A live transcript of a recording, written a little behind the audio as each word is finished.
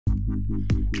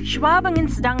Shwa bangin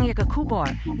sedang ya ke kubor,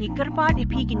 ni kerpat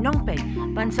ipi ki nongpet,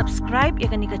 ban subscribe ya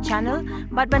ke ni ke channel,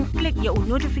 ban klik ya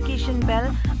notification bell,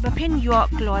 bapin yo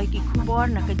kloy ki kubor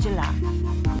na ke jela.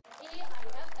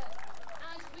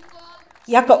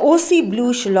 Ya ke OC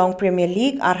Blue Shillong Premier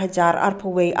League arhajar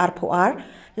arpowei arpoar,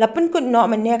 lapun kut no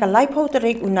menye ke laipo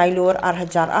tarik Nailur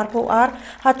arhajar arpoar,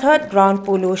 ha third ground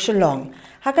Polo Shillong.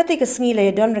 Hakati ke sngi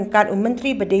layadon ryngkat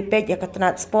Myntri peit ya ke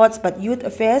tnat sports but youth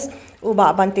affairs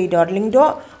Bah Banteidor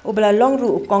Lyngdoh ubala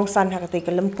longru Kongsan hakati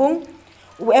ke lumpung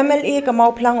MLA ke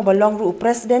Mawphlang ubala longru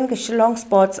president ke Shillong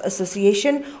Sports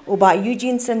Association Bah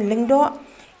Eugeneson Lyngdoh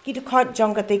dkhot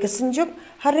Jong katei ke synjuk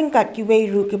ryngkat kiwei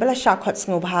ru ke bala shah khot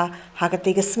sngewbha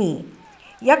hakati ke sngi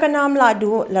ya ke nam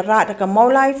Lahduh larat ke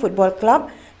Mawlai Football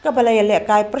Club ke bala ya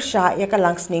lekai persha ya ke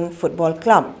Langsning Football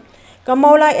Club.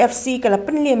 Mawlai FC kala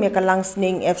penliam ya ke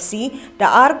Langsning FC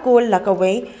da gol la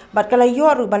kawei bat kala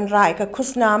yoru ban rai ke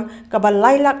khusnam ke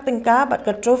balailak tingka bat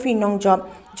ke trofi nong job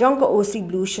Jong ke OC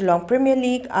Blue Shillong Premier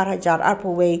League arhajar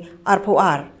arpowei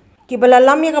arpoar. Kiba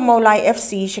lam ya ke Mawlai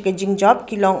FC shake jing job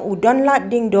kilong Donlad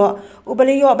Diengdoh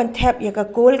ubala yo ban tap ya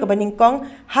ke gol ke baningkong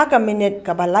ha ke minute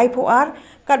ke balai poar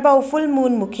kat bau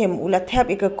Fullmoon Mukhim ula tap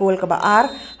ya ke gol ke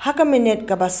baar ha ke minute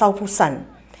ke ba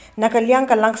saupusan. Nakaliang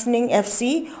ke Langsning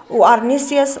FC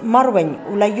Arnessius Marwein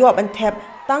ula yo ban tap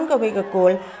tang ke wei ke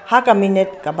gol ha ke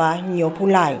minute ke ba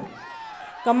nyopulai.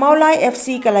 Ke Mawlai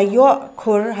FC kala yo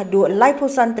khur hadu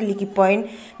laipusan teliki point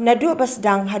nadu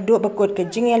basdang hadu bakut ke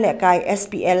jingele kai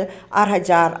SPL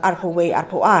arhajar arpowei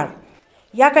arpoar.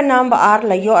 Ya ke nam baar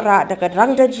la yo ra dekat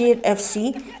Donlad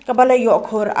FC ke bala yo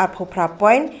khur arpopra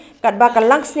point kat ba ke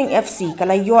Langsning FC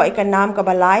kala yo ikan nam ke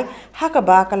balai ha ke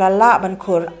ba kala la ban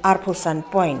khur arpusan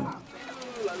point.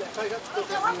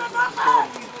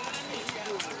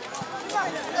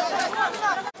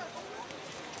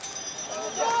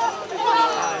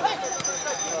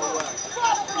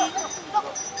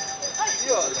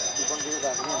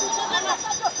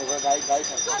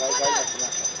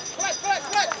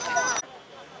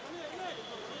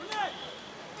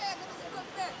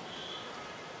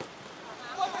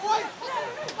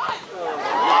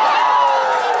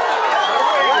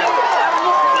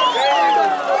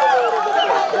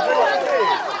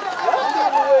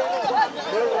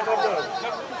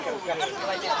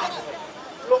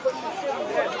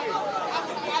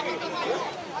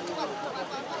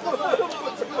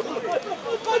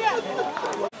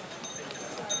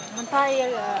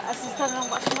 Asisten orang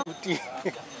Pak Senang.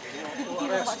 Deputi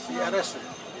orang Pak Senang.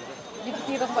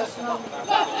 Deputi orang Pak Senang.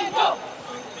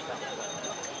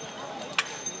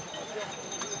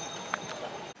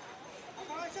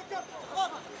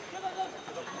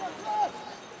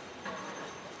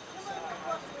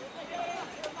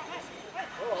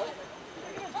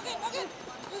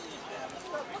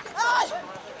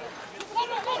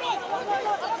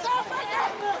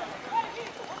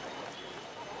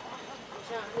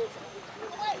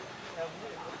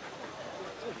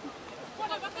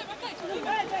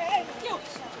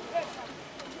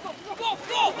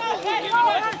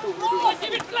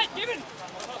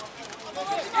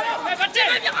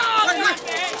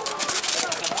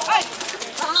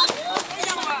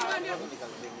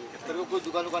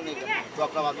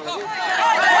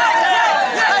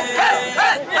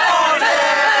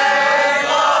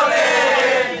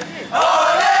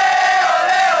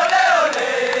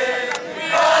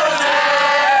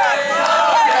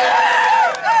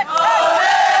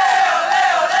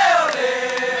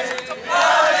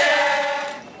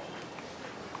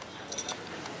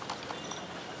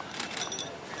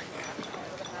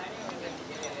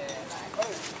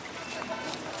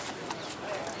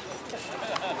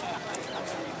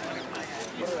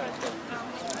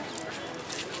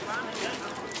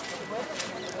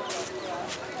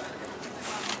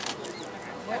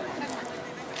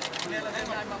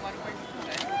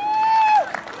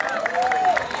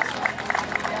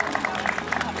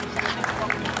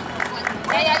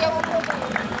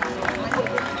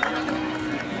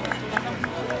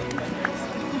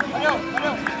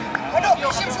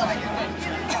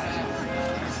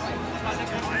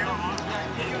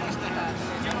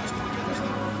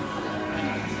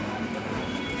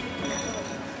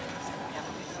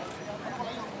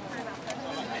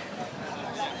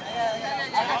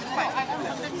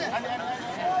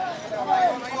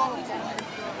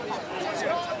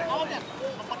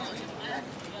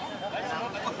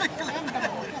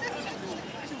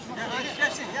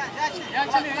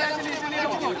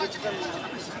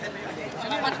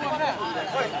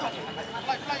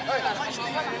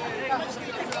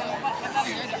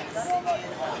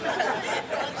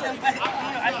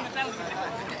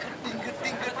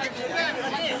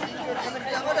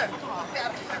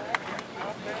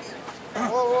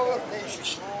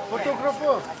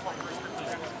 Photographer.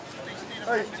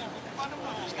 Hey.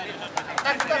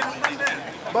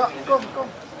 Bah, come.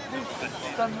 Please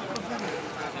stand up for me.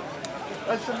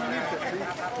 I should meet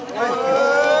you,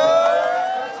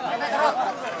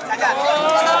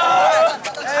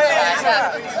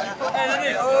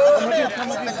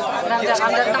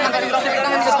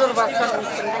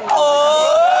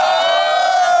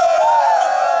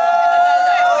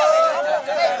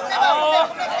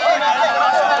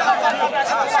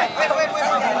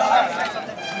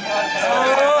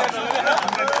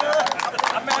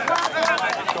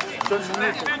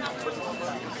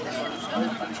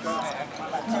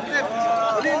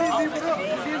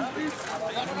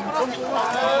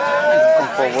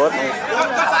 forward.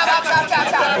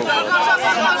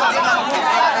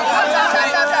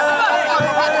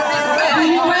 We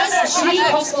request Shri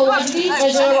Oswaldi,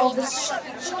 treasurer of the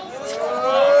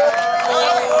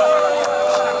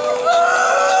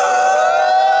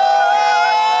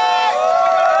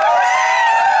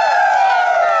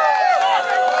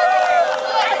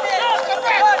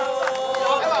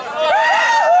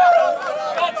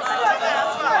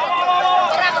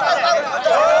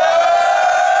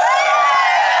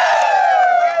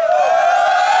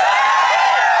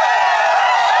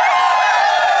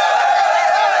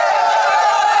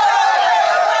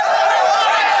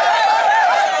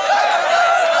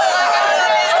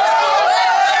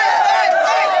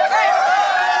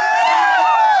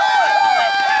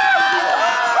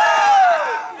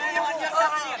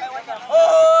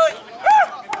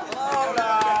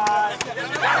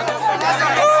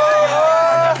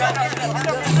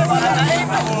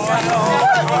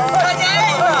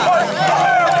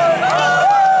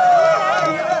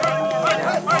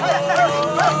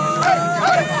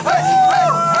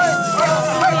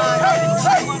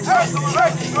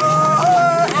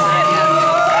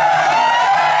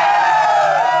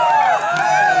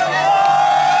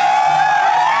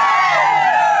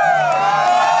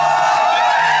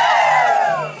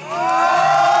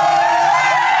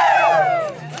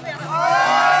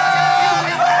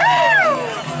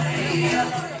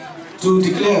to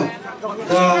declare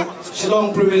the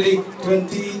Shillong Premier League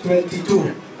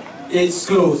 2022 is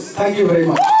closed. Thank you very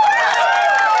much.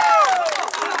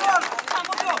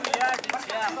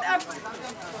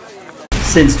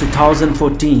 Since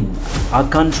 2014, our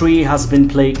country has been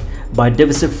plagued by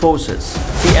divisive forces.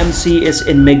 TMC is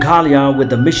in Meghalaya with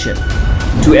the mission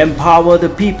to empower the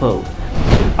people,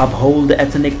 uphold the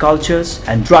ethnic cultures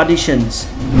and traditions,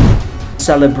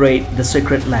 celebrate the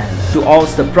sacred land. To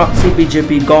oust the proxy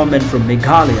BJP government from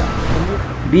Meghalaya,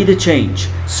 be the change,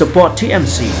 support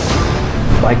TMC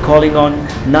by calling on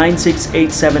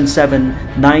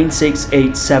 96877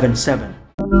 96877.